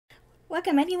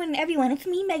Welcome anyone and everyone, it's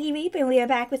me, Maggie Reap, and we are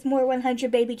back with more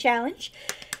 100 Baby Challenge.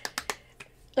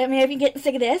 Let me know if you're getting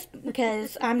sick of this,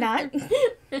 because I'm not.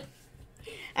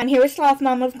 I'm here with Sloth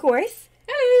Mama, of course.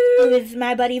 Hello! Who is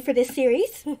my buddy for this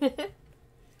series.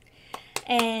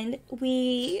 And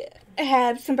we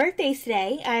have some birthdays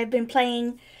today. I've been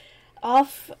playing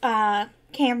off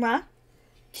camera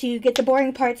to get the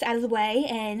boring parts out of the way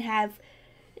and have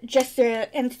just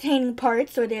the entertaining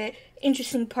parts or the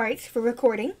interesting parts for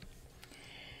recording.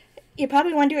 You're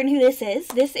probably wondering who this is.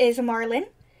 This is Marlin.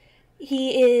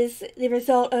 He is the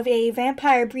result of a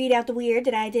vampire breed out the weird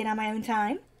that I did on my own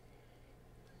time.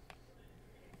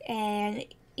 And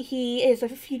he is a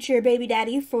future baby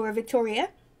daddy for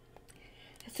Victoria.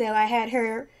 So I had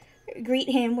her greet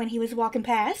him when he was walking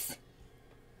past.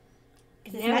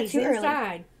 It's now not too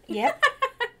inside. Early. Yep.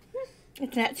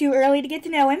 It's not too early to get to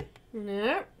know him.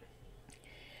 Nope.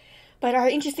 But our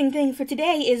interesting thing for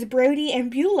today is Brody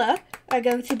and Beulah are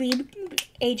going to be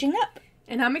aging up.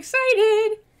 And I'm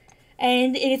excited.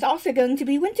 And it is also going to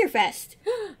be Winterfest.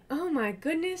 Oh my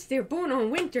goodness, they're born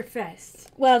on Winterfest.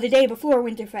 Well, the day before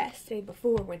Winterfest. Day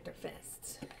before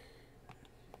Winterfest.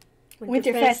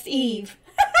 Winterfest Eve.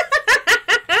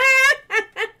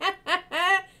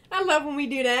 I love when we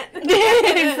do that.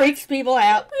 It freaks people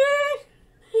out.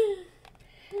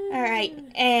 Alright,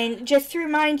 and just to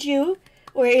remind you,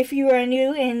 or if you are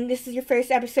new and this is your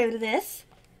first episode of this,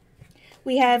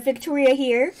 we have Victoria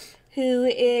here, who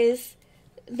is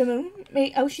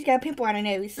she's got a pimple on her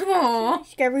nose. Aww.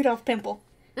 She's got a Rudolph pimple.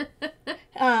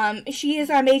 She is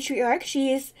our matriarch.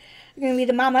 She is going to be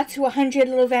the mama to 100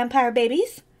 little vampire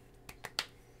babies.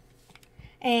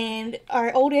 And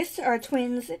our oldest are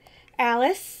twins,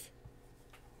 Alice,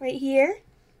 right here.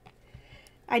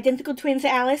 Identical twins,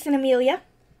 Alice and Amelia.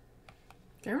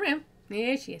 Turn around.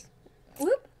 There she is.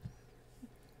 Whoop.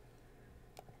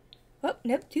 Oh,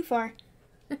 nope, too far.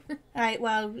 Alright,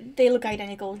 well, they look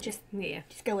identical. Just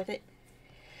go with it.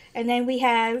 And then we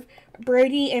have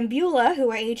Brody and Beulah,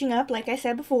 who are aging up, like I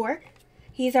said before.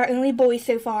 He's our only boy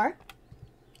so far.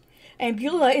 And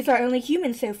Beulah is our only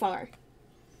human so far.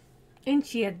 Isn't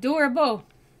she adorable?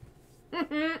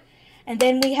 And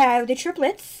then we have the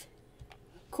triplets.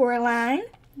 Coraline,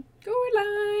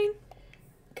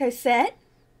 Cosette,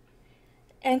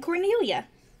 and Cornelia.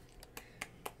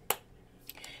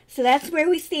 So that's where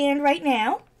we stand right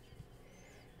now.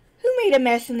 Who made a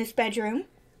mess in this bedroom?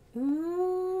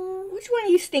 Ooh. Which one of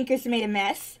you stinkers made a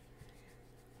mess?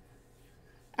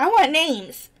 I want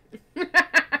names.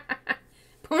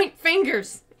 Point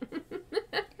fingers.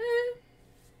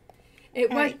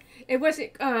 It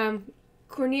wasn't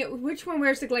Cornelia. Which one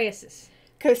wears the glasses?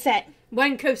 Cosette.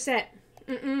 One Cosette.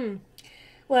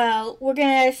 Well, we're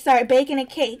gonna start baking a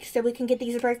cake so we can get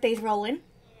these birthdays rolling.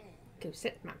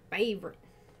 Cosette's my favorite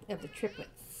of the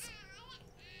triplets.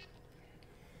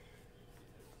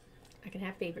 I can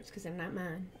have favorites because they're not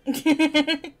mine.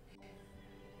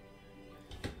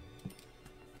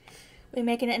 We're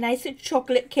making a nice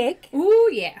chocolate cake. Ooh,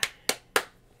 yeah.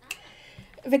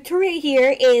 Victoria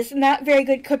here is not very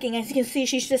good cooking. As you can see,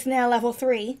 she's just now level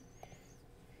 3.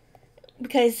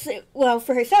 Because, well,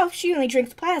 for herself, she only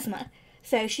drinks plasma.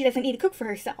 So she doesn't need to cook for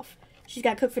herself. She's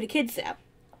got to cook for the kids, though.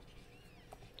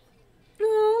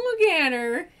 Oh, look at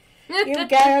her. Here we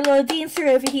got our little dancer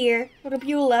over here. Little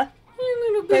Beulah.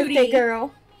 Little birthday booty.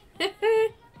 girl.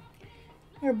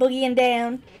 We're boogieing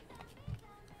down.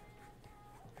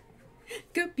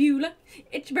 Go, Beulah.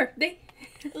 It's your birthday.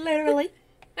 Literally.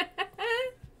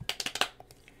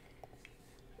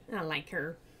 I like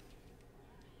her.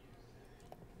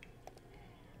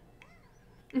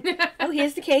 Oh,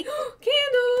 here's the cake.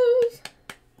 Candles.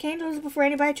 Candles before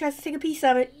anybody tries to take a piece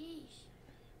of it.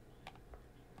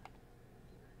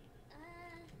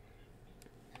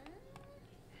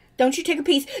 Don't you take a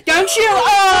piece. Don't you?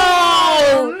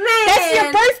 Oh, man. That's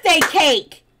your birthday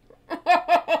cake.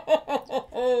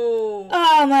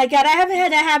 Oh, my God. I haven't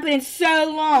had that happen in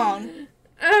so long.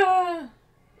 All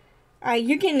right,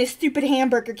 you're getting this stupid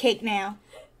hamburger cake now.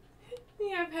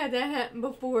 Yeah, I've had that happen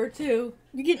before, too.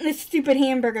 You're getting this stupid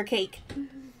hamburger cake.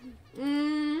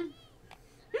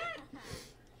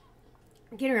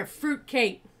 Get her a fruit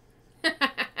cake.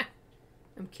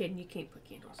 I'm kidding. You can't put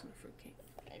candles on a fruit cake.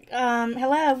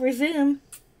 Hello, resume.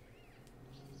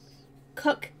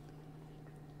 Cook.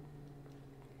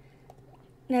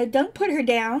 No, don't put her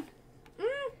down.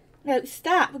 No,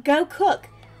 stop. Go cook.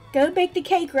 Go bake the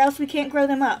cake or else we can't grow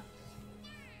them up.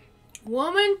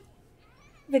 Woman.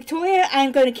 Victoria,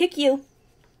 I'm going to kick you.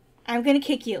 I'm going to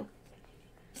kick you.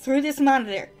 Through this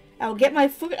monitor. I will get my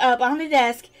foot up on the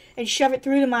desk and shove it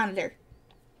through the monitor.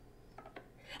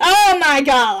 Oh my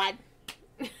God!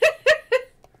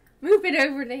 Move move it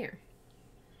over there.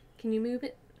 Can you move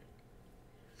it?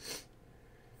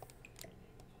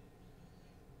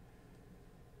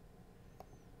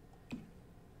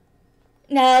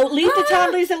 No, leave the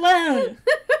toddlers alone.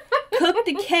 Cook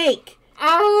the cake.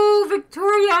 Oh,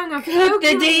 Victoria, I'm gonna Cook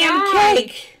the damn eye.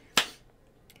 cake.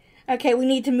 Okay, we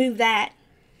need to move that.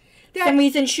 For some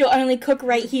reason, she'll only cook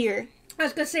right here. I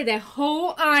was gonna say that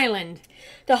whole island.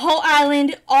 The whole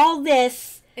island, all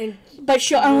this, And but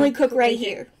she'll only cook right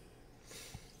here.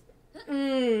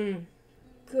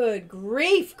 Good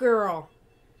grief, girl.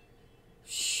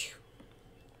 Shh.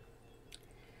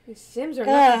 These Sims are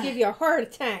enough to give you a heart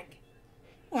attack.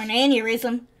 Or an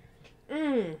aneurysm.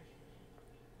 Mm.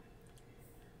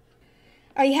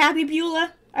 Are you happy,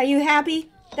 Beulah? Are you happy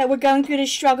that we're going through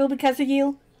this struggle because of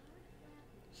you?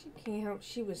 She can't help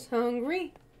she was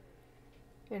hungry.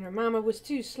 And her mama was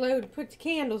too slow to put the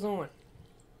candles on.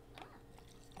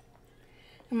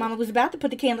 Her mama was about to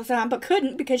put the candles on, but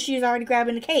couldn't because she was already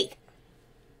grabbing the cake.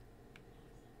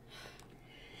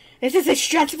 This is a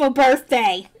stressful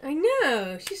birthday. I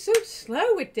know. She's so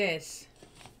slow with this.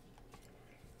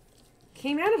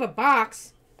 Came out of a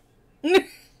box.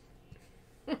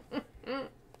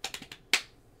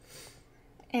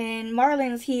 And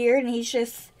Marlon's here, and he's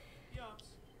just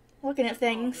looking at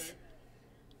things.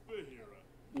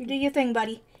 You do your thing,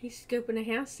 buddy. He's scoping the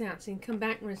house out so he can come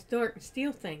back when it's dark and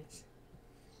steal things.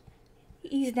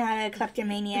 He's not a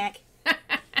kleptomaniac.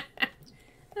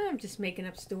 I'm just making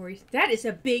up stories. That is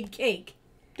a big cake.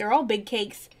 They're all big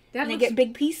cakes. That and they looks, get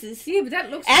big pieces. yeah, but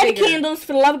that looks Add bigger. the candles.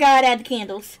 For the love of God, add the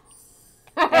candles.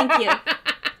 Thank you.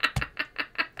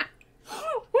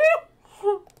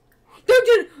 Don't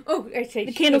do. Oh, I say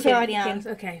The candles okay, are already on. candles,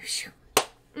 okay.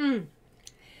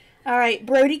 All right,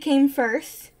 Brody came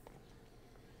first.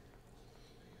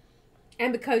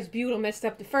 And because Beulah messed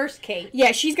up the first cake.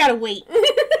 Yeah, she's got to wait.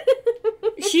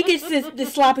 She gets the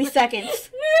sloppy seconds.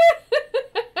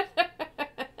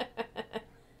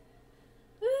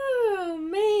 Oh,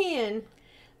 man.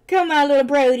 Come on, little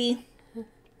Brody.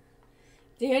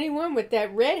 The only one with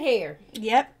that red hair.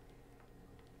 Yep.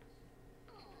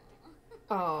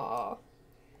 Aw.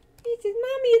 He says,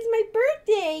 Mommy, it's my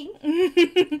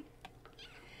birthday.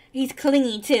 He's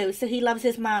clingy, too, so he loves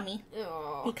his mommy.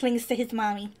 Aw. He clings to his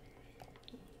mommy.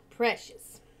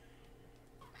 Precious.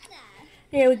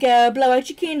 There we go. Blow out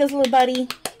your candles, little buddy.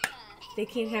 They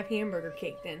can't have hamburger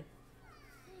cake then.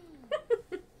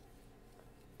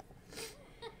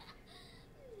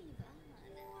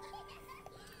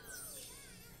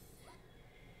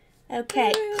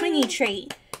 Okay, clingy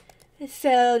trait.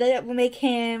 So that will make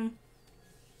him,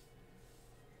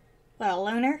 what, a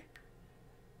loner?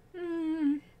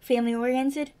 Family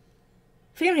oriented?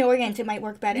 Family oriented might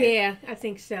work better. Yeah, I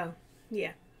think so.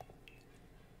 Yeah.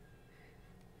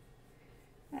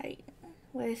 Alright.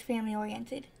 What is family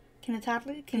oriented? Can a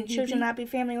toddler, can Can he children be? not be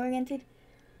family oriented?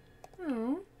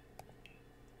 Oh.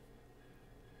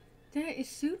 That is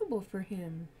suitable for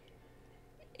him.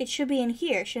 It should be in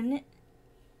here, shouldn't it?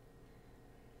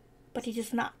 But he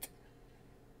does not.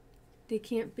 They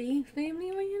can't be family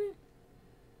oriented?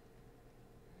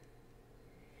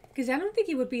 Because I don't think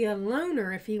he would be a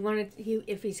loner if he wanted.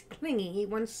 If he's clingy, he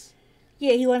wants.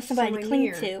 Yeah, he wants somebody to someone cling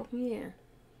near. to. Yeah.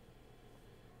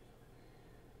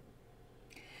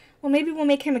 Well, maybe we'll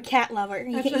make him a cat lover.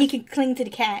 He can cling to the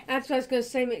cat. That's what I was going to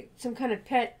say. Make some kind of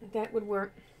pet that would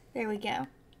work. There we go.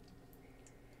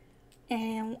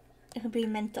 And it'll be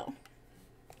mental.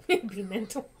 It'd be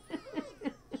mental.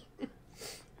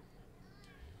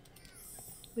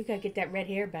 We gotta get that red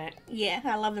hair back. Yeah,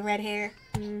 I love the red hair.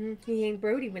 He ain't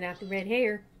Brody without the red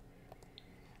hair.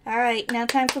 Alright, now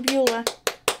time for Beulah.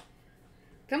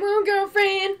 Come on,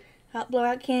 girlfriend. Help blow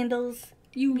out candles.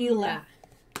 Beulah.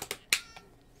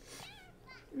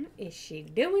 What is she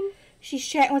doing? She's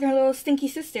chatting with her little stinky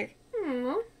sister.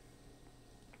 Aww.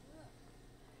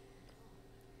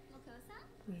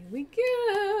 Here we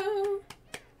go.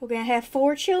 We're gonna have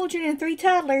 4 children and 3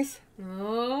 toddlers.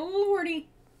 Oh, Lordy.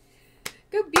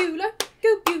 Go Beulah.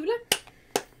 Go Beulah.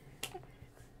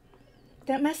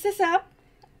 Don't mess this up.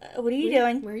 What are you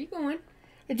doing? Where are you going?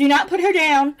 Do not put her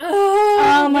down.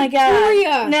 Oh my Victoria.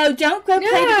 God. No, don't go play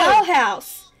the No.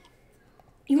 dollhouse.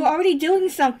 You were already doing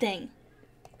something.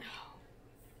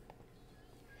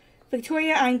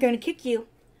 Victoria, I'm going to kick you.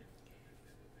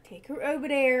 Take her over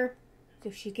there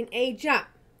so she can age up.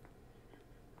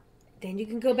 Then you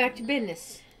can go back to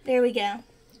business. There we go.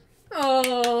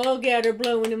 Oh, look at her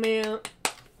blowing them out.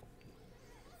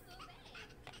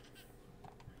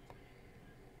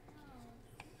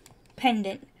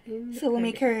 Pendant. So we'll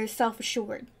make her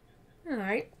self-assured.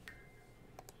 Alright.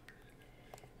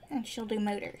 And she'll do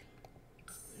motor.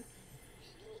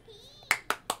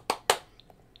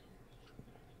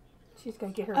 She's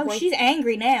gonna get her. Oh, she's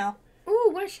angry now. Ooh,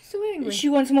 why is she so angry? She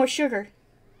wants more sugar.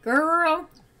 Girl.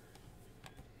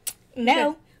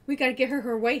 No. We gotta get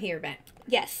her white hair back.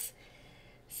 Yes.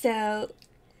 So,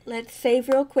 let's save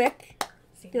real quick.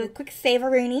 Do a quick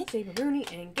save-a-rooney. Save-a-rooney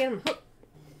and get him hooked.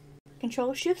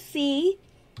 Control-Shift-C.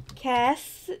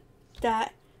 Cast.edit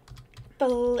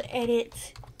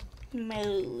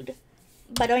mode.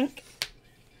 Badoink.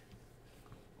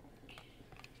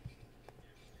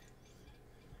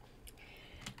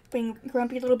 Bring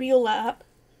Grumpy Little Beulah up.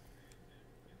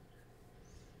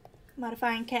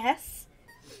 Modifying Cass.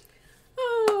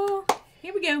 Oh,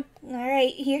 here we go.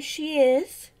 Alright, here she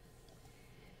is.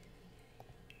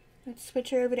 Let's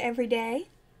switch her over to everyday.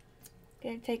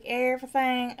 Gonna take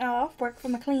everything off, work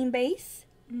from a clean base.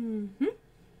 Mm-hmm.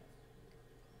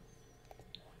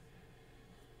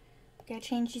 Gotta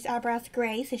change these eyebrows to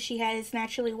gray so she has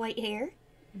naturally white hair.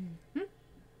 Mm-hmm.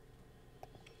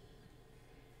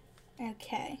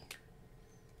 Okay.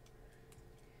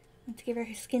 Let's give her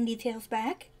skin details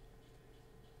back.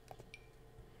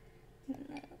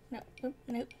 Nope,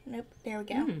 nope. There we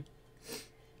go. Mm.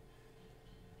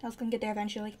 I was gonna get there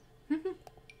eventually. Mm-hmm.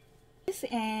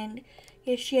 And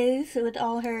here she is with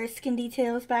all her skin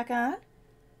details back on.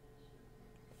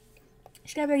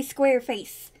 She's got a very square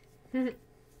face. Mm-hmm.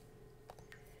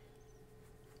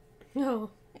 Oh.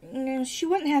 No, she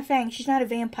wouldn't have fangs. She's not a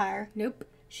vampire. Nope.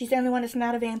 She's the only one that's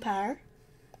not a vampire.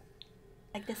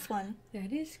 Like this one.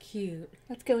 That is cute.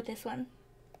 Let's go with this one.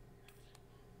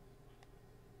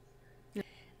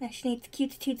 Now she needs a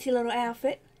cutesy little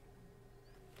outfit.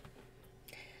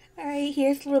 Alright,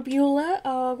 here's little Beulah,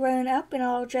 all grown up and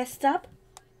all dressed up.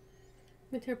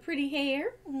 With her pretty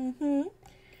hair. Mm-hmm.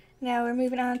 Now we're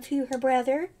moving on to her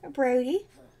brother, Brody.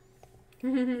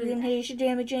 And here's your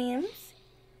Jammy Jams.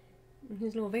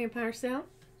 His little vampire self.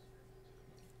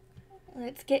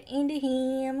 Let's get into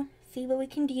him. See what we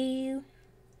can do.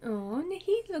 Oh, and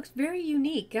he looks very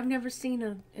unique. I've never seen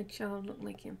a child look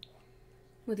like him.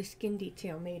 With a skin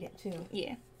detail made it too.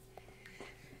 Yeah.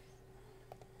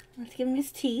 Let's give him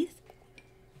his teeth.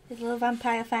 His little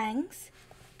vampire fangs.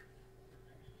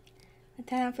 And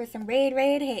time for some red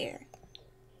hair.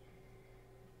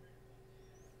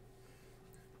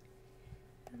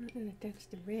 I don't know if that's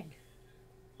the red.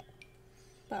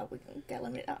 But we got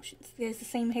limited options. There's the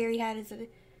same hair he had as a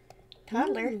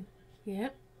toddler. Ooh.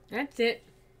 Yep, that's it.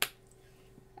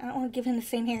 I don't want to give him the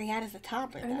same hair he had as a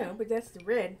toddler, though. I know, but that's the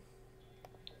red.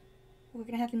 We're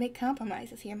going to have to make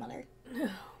compromises here, Mother. Oh,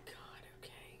 God,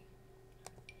 okay.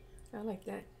 I like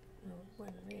that. No, it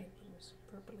wasn't red. It was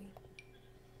purpley.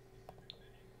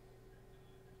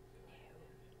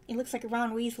 He looks like a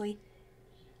Ron Weasley.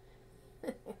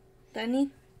 Doesn't he?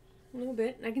 A little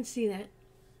bit. I can see that.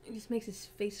 It just makes his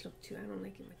face look too... I don't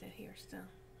like it with that hairstyle.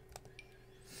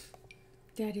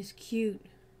 That is cute.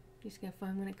 Just gotta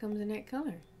find when it comes in that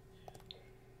color.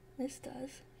 This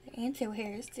does. The Anto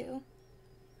hairs do.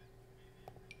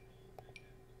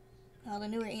 All the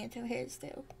newer Anto hairs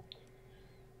do.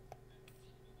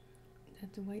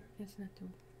 That's the white... That's not the...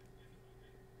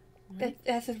 Right?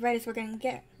 That's as red as we're going to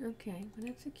get. Okay, well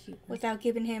that's a cute one. Without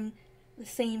giving him the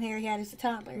same hair he had as a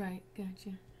toddler. Right,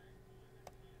 gotcha.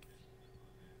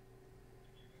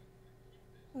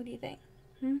 What do you think?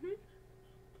 Mm-hmm.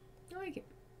 I like it.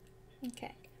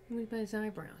 Okay. What about his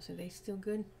eyebrows? Are they still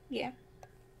good? Yeah.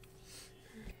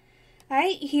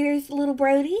 Alright, here's little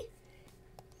Brody.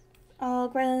 All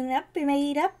grown up and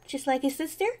made up, just like his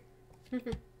sister.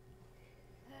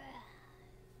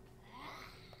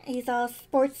 He's all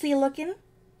sportsy looking.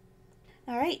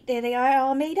 Alright, there they are,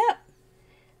 all made up.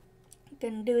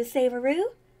 Gonna do a save-a-roo.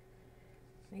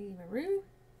 Save-a-roo?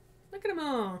 Look at them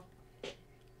all.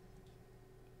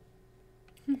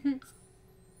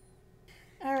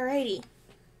 Alrighty.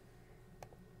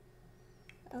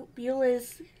 Oh,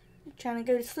 Beulah's trying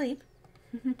to go to sleep.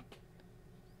 In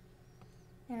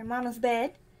her mama's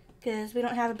bed, because we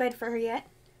don't have a bed for her yet.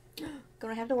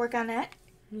 Gonna have to work on that.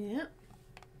 Yeah.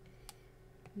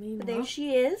 But there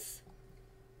she is.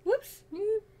 Whoops.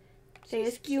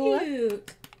 There's Beulah.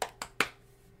 Cute.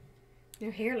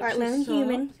 Their hair looks Our so lone soft.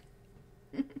 human.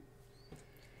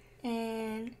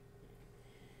 And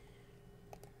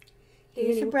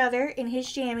here's her brother in his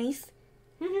jammies.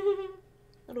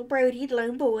 Little Brody, the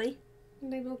lone boy.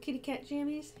 They little kitty cat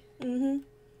jammies. Mm-hmm.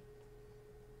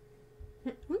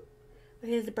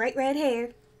 Here's the bright red hair.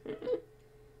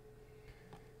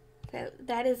 So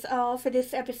that is all for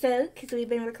this episode, because we've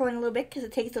been recording a little bit, because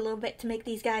it takes a little bit to make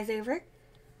these guys over.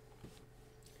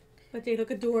 But they look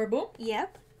adorable.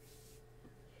 Yep.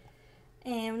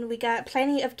 And we got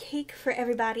plenty of cake for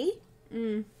everybody.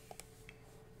 Mm.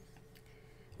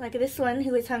 Like this one,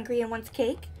 who is hungry and wants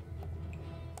cake.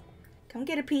 Come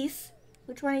get a piece.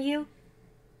 Which one are you?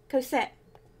 Cosette.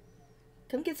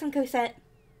 Come get some Cosette.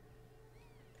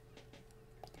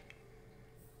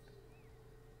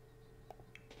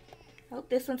 Oh,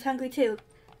 this one's hungry too.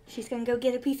 She's gonna go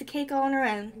get a piece of cake all on her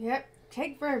own. Yep,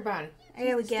 cake for everybody.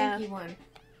 There we go. Stinky one.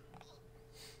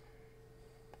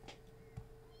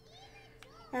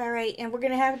 Alright, and we're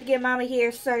gonna have to get Mama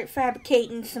here start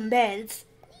fabricating some beds.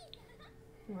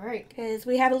 Right. Because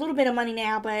we have a little bit of money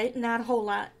now, but not a whole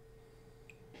lot.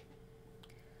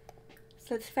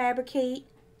 So let's fabricate.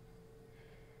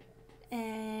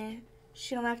 And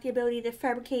she don't have the ability to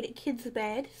fabricate a kid's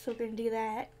bed, so we're going to do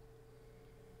that.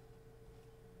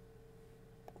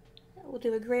 We'll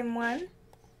do a grim one.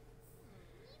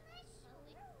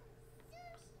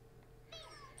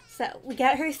 So we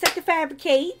got her set to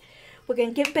fabricate. We're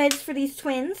going to get beds for these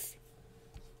twins.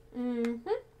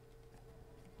 Mm-hmm.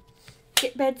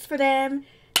 Get beds for them.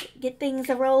 Get things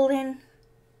a-rolling.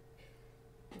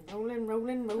 Rolling,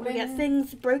 rolling, rolling. We got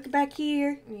things broke back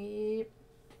here. Yep.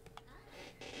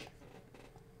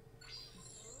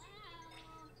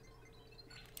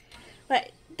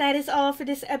 But that is all for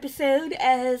this episode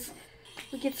as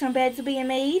we get some beds being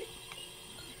made.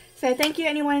 So thank you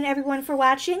anyone and everyone for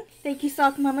watching. Thank you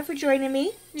Salt Mama for joining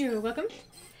me. You're welcome.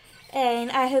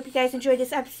 And I hope you guys enjoyed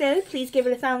this episode. Please give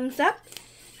it a thumbs up.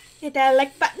 Hit that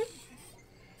like button.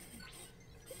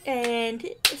 And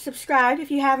subscribe if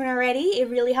you haven't already. It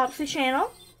really helps the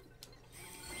channel.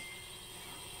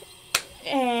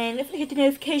 And hit the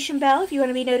notification bell if you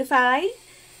want to be notified.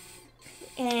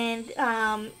 And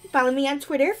follow me on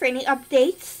Twitter for any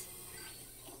updates.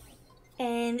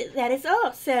 And that is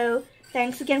all. So,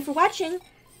 thanks again for watching.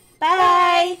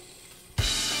 Bye!